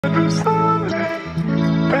du soleil,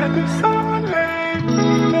 pas de soleil,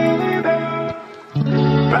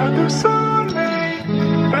 pas de soleil,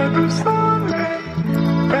 pas de soleil,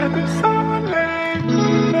 pas de soleil.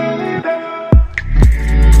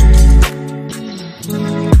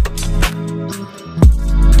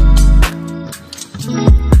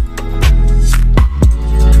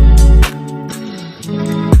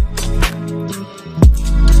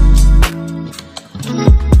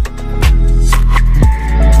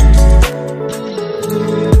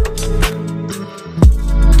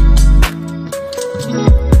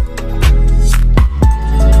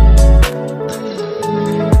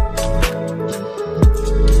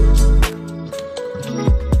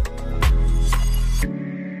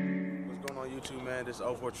 Man, this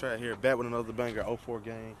 04 track here, back with another banger, 04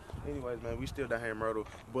 game. Anyways, man, we still down here in Myrtle,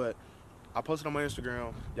 but I posted on my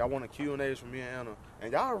Instagram, y'all want a Q&As from me and Anna,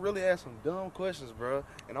 and y'all really asked some dumb questions, bro,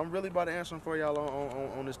 and I'm really about to answer them for y'all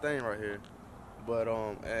on this thing right here. But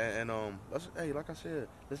hey, like I said,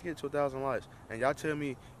 let's get to 1,000 likes, and y'all tell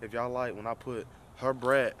me if y'all like when I put her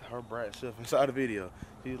brat stuff inside the video.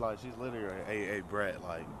 She's literally a brat,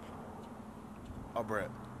 like a brat.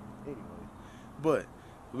 Anyway, but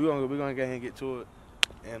we're gonna go ahead and get to it,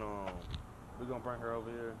 and we're gonna bring her over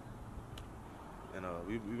here, and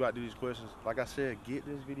we about to do these questions. Like I said, get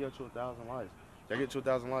this video to 1,000 likes. If I get to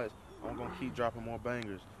 1,000 likes, I'm gonna keep dropping more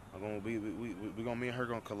bangers. We gonna me and her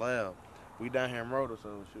gonna collab. We down here in Myrtle,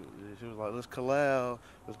 so she was like, let's collab,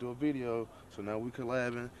 let's do a video. So now we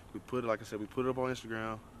collabing. We put it, like I said, we put it up on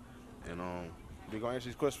Instagram, and we gonna answer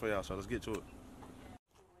these questions for y'all. So let's get to it.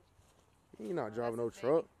 You not driving no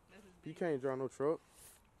truck. You can't drive no truck.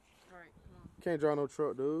 Can't drive no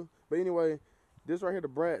truck, dude. But anyway, this right here, the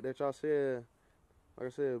brat that y'all said, like I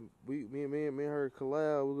said, me and her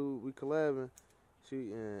collab, we collabing.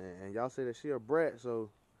 And y'all said that she a brat,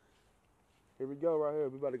 so here we go right here.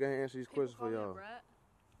 We about to go ahead and answer these questions for y'all.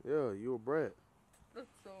 Yeah, you a brat.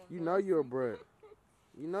 That's so you know you a brat.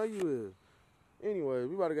 You know you is. Anyway,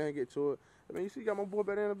 we about to go ahead and get to it. I mean, you see, got my boy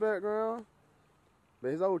back there in the background.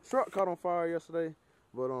 But his old truck caught on fire yesterday.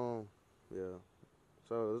 But yeah.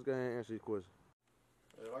 So let's go ahead and answer these questions.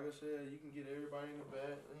 Like I said, you can get everybody in the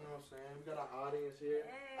back. You know what I'm saying? We got our audience here.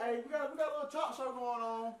 Hey, we got a little talk show going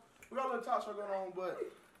on. But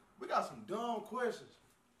we got some dumb questions.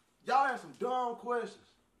 Y'all had some dumb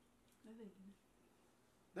questions.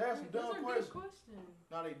 They had some dumb questions.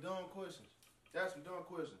 No, they dumb questions. That's some dumb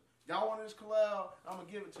questions. Y'all want this collab? I'm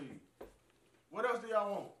gonna give it to you. What else do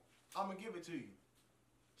y'all want? I'm gonna give it to you.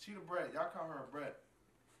 She the brat. Y'all call her a brat.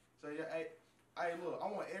 So yeah, hey, look, I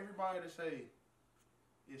want everybody to say,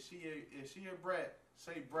 is she a brat?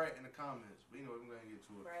 Say brat in the comments. But anyway, we're gonna get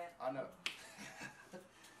to it. Brat. I know.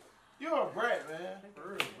 You're a brat, man.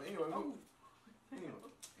 For real. But anyway,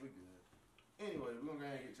 we good. Anyway, we're gonna go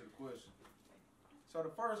ahead and get to the question. So the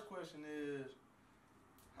first question is,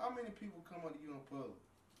 how many people come up to you in public?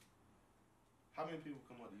 How many people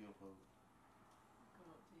come up to you in public? Come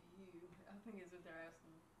up to you. I think it's what they're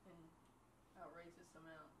asking an outrageous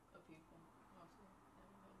amount of people. Also,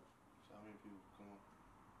 So how many people come up?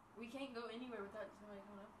 We can't go anywhere without somebody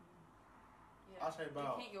coming up to you. Yeah. I say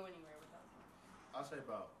about. We can't go anywhere without somebody. I say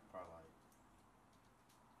about probably like,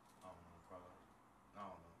 I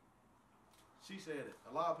don't know. She said it.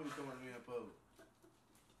 A lot of people come up to me in public.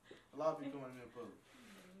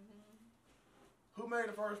 Who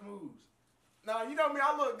made the first moves? Now you know me.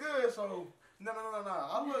 I look good, so no.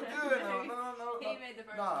 I look good. No. He made the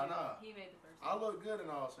first Nah. He made the first I look good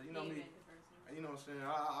and all, so you know me. Made the first move. You know what I'm saying?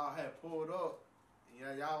 I had pulled up.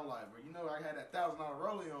 Yeah, y'all like, bro. You know I had that $1,000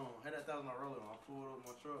 rollie on. I pulled up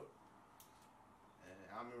my truck. And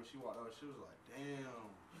I remember she walked over. She was like, damn.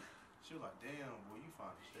 Boy, you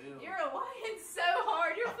fine as hell. You're lying so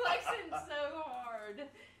hard. You're flexing so hard.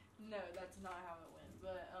 No, that's not how it went.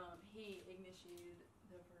 But he initiated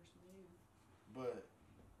the first move. But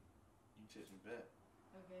you text me back.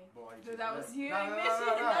 Okay. Boy, So that was you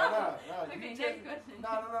No. Okay, next question. No.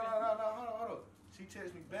 Hold on. She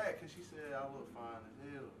texted me back because she said I look fine as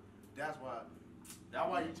hell. That's why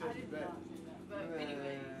you text me back. I did not say that. But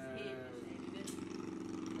anyways, he initiated it.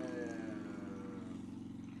 Man.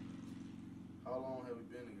 How long have we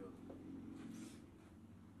been together?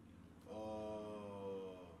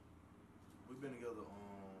 We've been together Let's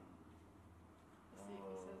see if he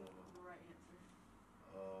says the right answer.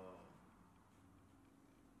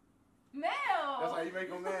 Mel! That's how you make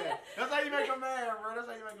them mad. Bro.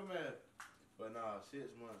 But nah,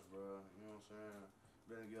 6 months, bro. You know what I'm saying?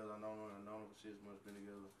 Been together. I known her for 6 months. Been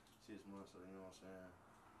together 6 months. So you know what I'm saying?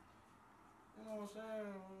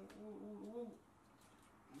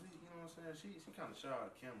 You know what I'm saying? She kind of shy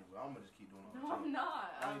of the camera, but I'm gonna just keep doing all the No, talking. I'm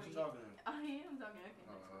not. Why ain't you talking? I am talking. Okay.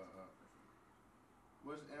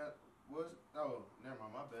 Next question. Oh, never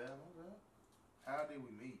mind. My bad. How did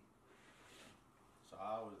we meet? So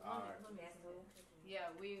I was alright. Yeah,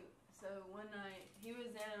 so one night he was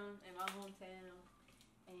down in my hometown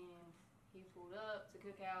and he pulled up to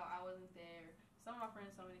cook out. I wasn't there. Some of my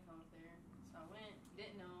friends told me to come up there. So I went,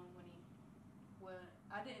 didn't know him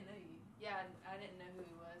I didn't know you. Yeah, I didn't know who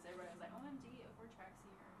he was. Everybody was like, OMG, over Track's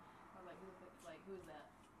here. I was like, who is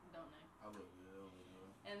that? Don't know. I look good.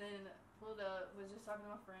 And then pulled up, was just talking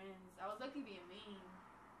to my friends. I was lucky being mean,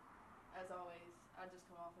 as always. I just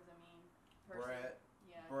come off as a mean person. Brad.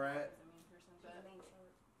 Yeah, Brad. as a mean person. But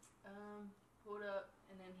pulled up,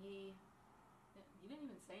 and then you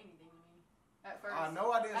didn't even say anything to me at first. I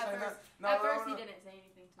know I didn't say nothing. At first he didn't say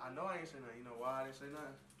anything to me. I know I ain't say nothing. You know why I didn't say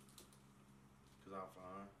nothing? Cause I'm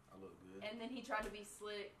fine. I look good. And then he tried to be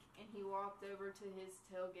slick, and he walked over to his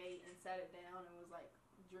tailgate and sat it down and was like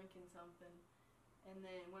drinking something. And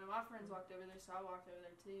then one of my friends walked over there, so I walked over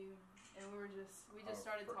there too, and we just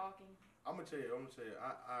started talking. I'm gonna tell you.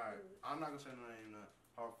 I'm not gonna say no name.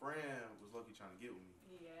 Her friend was lucky trying to get with me.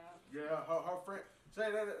 Yeah. Yeah, her friend.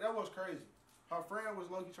 Say that was crazy. Her friend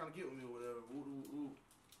was lucky trying to get with me or whatever. Ooh.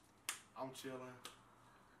 I'm chilling,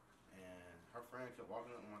 and her friend kept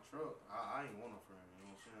walking up in my truck. I ain't want no friend. You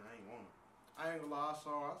know what I'm saying? I ain't want her. I ain't gonna lie. I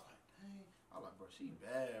saw her. I was like, dang. I was like, bro, she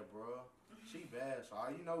bad, bro. She bad. So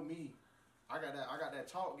you know me. I got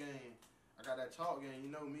that talk game.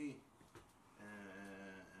 You know me.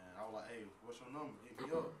 And I was like, hey, what's your number? Hit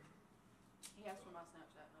me up. He asked for my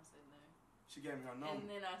Snapchat, and I said no. She gave me her number. And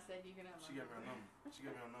then I said, you can have my She gave me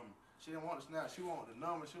her number. She didn't want the snap. She wanted the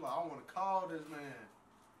number. She was like, I want to call this man.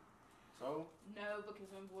 So? No,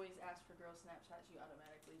 because when boys ask for girls' Snapchats, you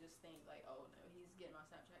automatically just think like, oh no, he's getting my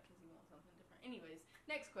Snapchat because he wants something different. Anyways,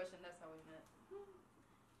 next question. That's how we met.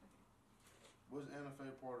 What's Anna's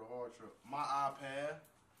favorite part of the hard truck? My iPad.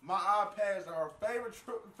 My iPad is her favorite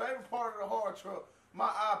part of the hard truck. My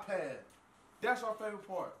iPad. That's our favorite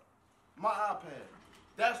part. My iPad.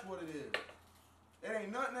 That's what it is. It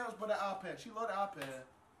ain't nothing else but an iPad. She love the iPad.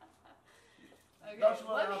 Okay,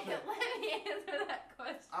 Let me answer that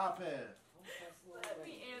question. iPad. Let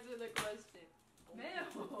me answer the question.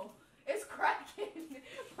 Mel, it's cracking.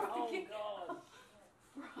 Oh God.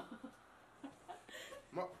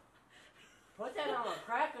 Bro. Put that on a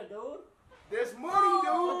cracker, dude. There's money,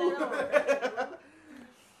 dude.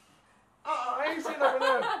 I ain't seen over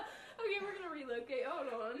there. Okay, we're gonna relocate. Hold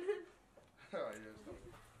on. Oh, yes.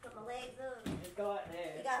 Put my legs up. Just go out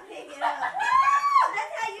there. You gotta pick it up.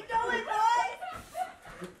 That's how you do it, boys.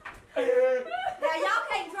 Now y'all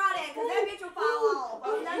can't draw that because that bitch will fall off.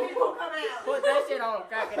 Or that bitch will come out. Put that shit on a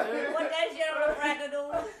cracker, dude. Put that shit on a cracker,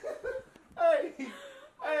 dude.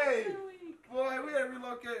 Hey, boy, we had to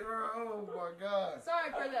relocate, bro. Oh my God.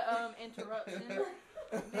 Sorry for the interruption.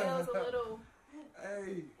 Mel's a little.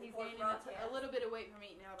 Hey. He's gaining a little bit of weight from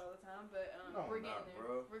eating out all the time, but No, we're I'm getting not, there.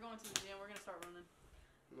 bro. We're going to the gym. We're gonna start running.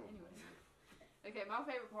 No. Anyways. Okay, my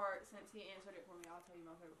favorite part, since he answered it for me, I'll tell you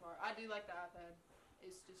my favorite part. I do like the iPad.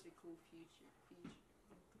 It's just a cool feature for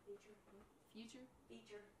the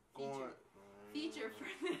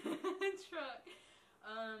truck.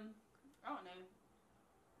 I don't know.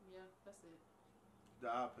 Yeah, that's it. The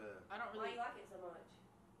iPad. I don't Why really. you like it so much?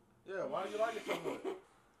 Yeah, why do you like it so much?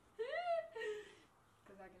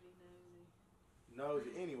 Because I can be nosy. Nosy,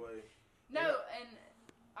 anyway. No, and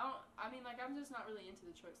I'm just not really into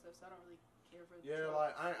the truck stuff, so I don't really care for the Yeah,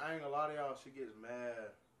 truck. like, I ain't gonna lie to y'all, she gets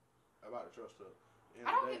mad about the truck stuff.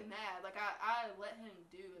 I don't get mad. Like, I let him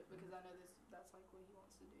do it because I know that's like what he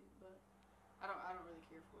wants to do, but I don't really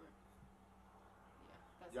care for it. Yeah,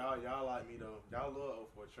 that's Y'all like me, though. Y'all love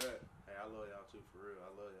 04 Track. Hey, I love y'all, too, for real. I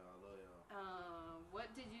love y'all. What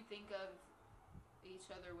did you think of each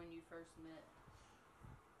other when you first met?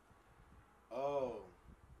 Oh.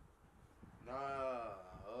 Nah.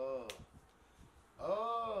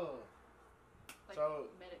 Like,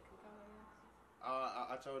 So, met at Cookout,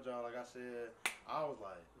 I guess? I told y'all, like I said, I was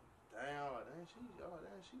like, damn, she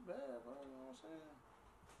bad, bro. You know what I'm saying?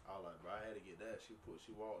 I was like, bro, I had to get that. She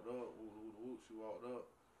walked up, she walked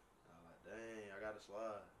up. I was like, dang, I got to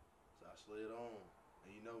slide. So I slid on.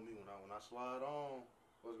 And you know me, when I slide on,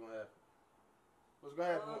 what's gonna happen? What's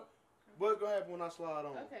gonna happen when I slide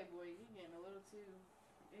on? Okay, boy, you're getting a little too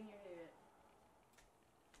in your head.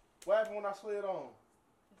 What happened when I slid on?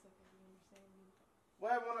 It's okay, you understand me.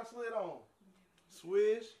 What happened when I slid on?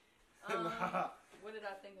 Swish? Nah. What did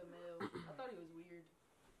I think of Mel? I thought he was weird.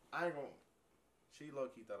 I ain't gonna. She low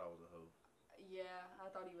key thought I was a hoe. Yeah, I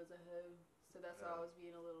thought he was a hoe, so that's why I was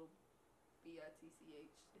being a little bitch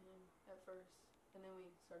to him at first, and then we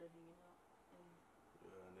started hanging out. And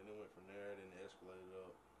Yeah, and then it went from there, then it escalated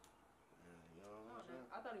up. And you know what I'm saying?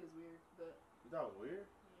 I thought he was weird, but You thought it was weird?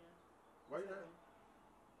 yeah. Why you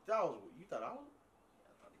So, that? You thought I was? Yeah,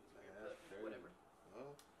 I thought he was Man, weird, that's but crazy. whatever.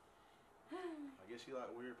 Well, I guess you like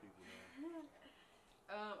weird people, man.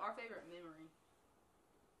 Our favorite memory.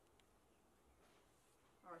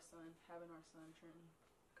 Our son, having our son, Trenton.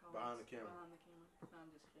 Collins, Behind the camera. Behind the camera. No,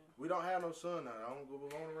 I'm just kidding. We don't have no son now. I don't go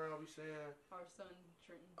going around be saying Our son,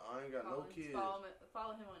 Trenton. I ain't got no Collins. kids.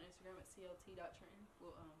 Follow him on Instagram at clt.trenton.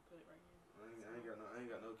 We'll put it right here. I ain't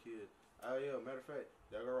got no kids. Oh yeah, matter of fact,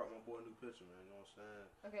 y'all go rock my boy a new picture, man. You know what I'm saying?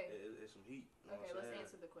 Okay. It's some heat. You know Okay, what I'm let's saying?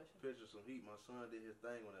 answer the question. Picture some heat. My son did his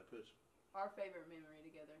thing on that picture. Our favorite memory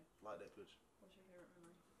together. Like that picture. What's your favorite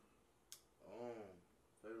memory?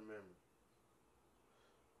 Favorite memory.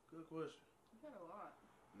 Good question. We've had a lot.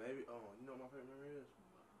 Maybe you know what my favorite memory is?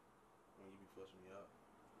 When you be fussing me out.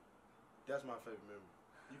 That's my favorite memory.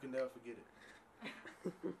 You can never forget it.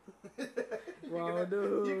 Wow,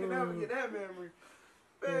 dude. You can never get that memory.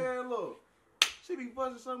 Man, look. She be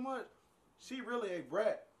fussing so much. She really a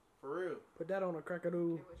brat. For real. Put that on a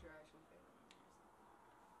crackadoo. Okay, what's your actual favorite memories?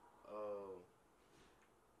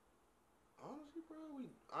 Honestly, bro,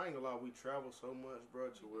 I ain't gonna lie, we travel so much, bro,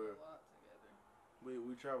 to We where do a lot together.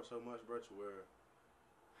 we travel so much, bro, to where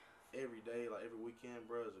every day, like every weekend,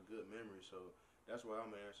 bro, is a good memory. So that's why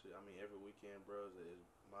I'm answering. I mean, every weekend, bro, is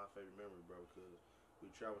my favorite memory, bro, because we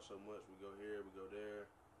travel so much. We go here, we go there.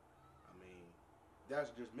 I mean, that's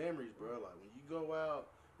just memories, bro. Like when you go out,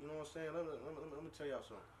 you know what I'm saying. Let me tell y'all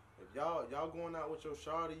something. If y'all going out with your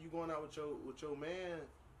shawty, you going out with your man.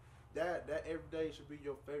 That every day should be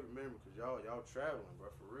your favorite memory, because y'all traveling, bro,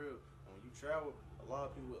 for real. And when you travel, a lot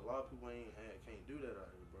of people can't do that out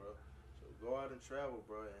here, bro. So go out and travel,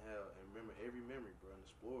 bro, and remember every memory, bro, and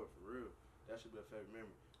explore it, for real. That should be a favorite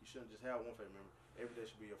memory. You shouldn't just have one favorite memory. Every day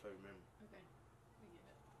should be your favorite memory. Okay, we get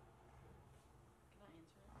it. Can I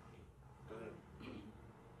answer it? Go ahead.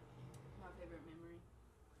 My favorite memory.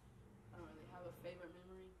 I don't really have a favorite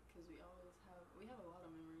memory because we have a lot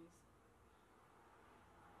of memories.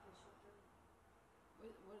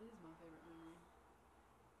 What is my favorite memory?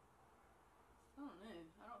 I don't know.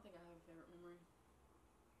 I don't think I have a favorite memory.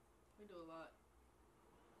 We do a lot.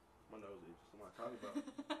 My nose itches. Somebody talking about.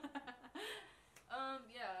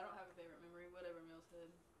 Yeah, I don't have a favorite memory. Whatever Mill said,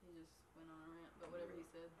 he just went on a rant. But whatever he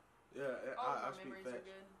said, Yeah, all I of my speak memories are facts.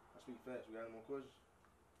 good. I speak facts. We got any more questions?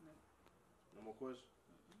 No. No more questions?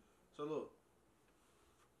 So look.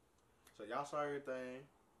 So y'all saw everything.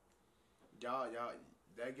 Y'all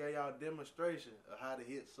that gave y'all a demonstration of how to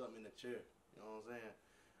hit something in the chair. You know what I'm saying?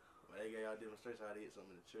 Well, they gave y'all a demonstration of how to hit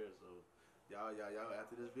something in the chair. So y'all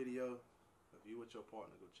after this video, if you with your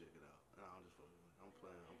partner, go check it out. Nah, I'm just fucking. I'm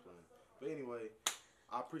playing. But anyway,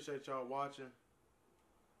 I appreciate y'all watching.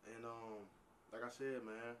 And like I said,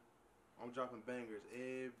 man, I'm dropping bangers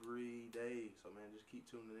every day. So man, just keep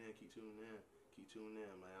tuning in,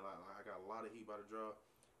 man. I got a lot of heat about to drop.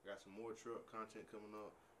 I got some more truck content coming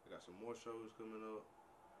up. I got some more shows coming up.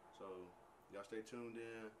 So y'all stay tuned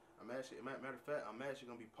in. Matter of fact, I'm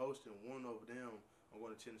actually gonna be posting one of them. I'm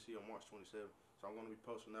going to Tennessee on March 27th. So I'm gonna be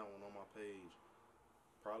posting that one on my page.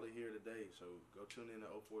 Probably here today. So go tune in to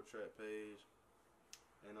 04 Track page.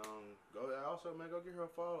 And go give her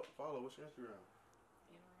a follow. What's your Instagram?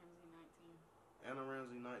 Anna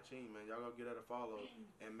Ramsey 19. Anna Ramsey 19, man. Y'all go get her a follow.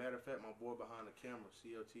 And matter of fact, my boy behind the camera,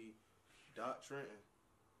 CLT.Trenton,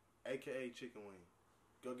 aka Chicken Wing.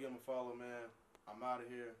 Go give him a follow, man. I'm out of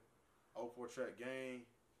here. 04 Track gang.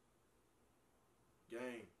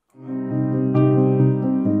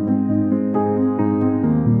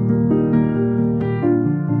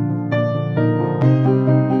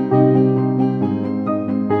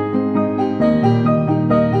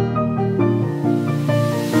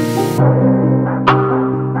 I'm out.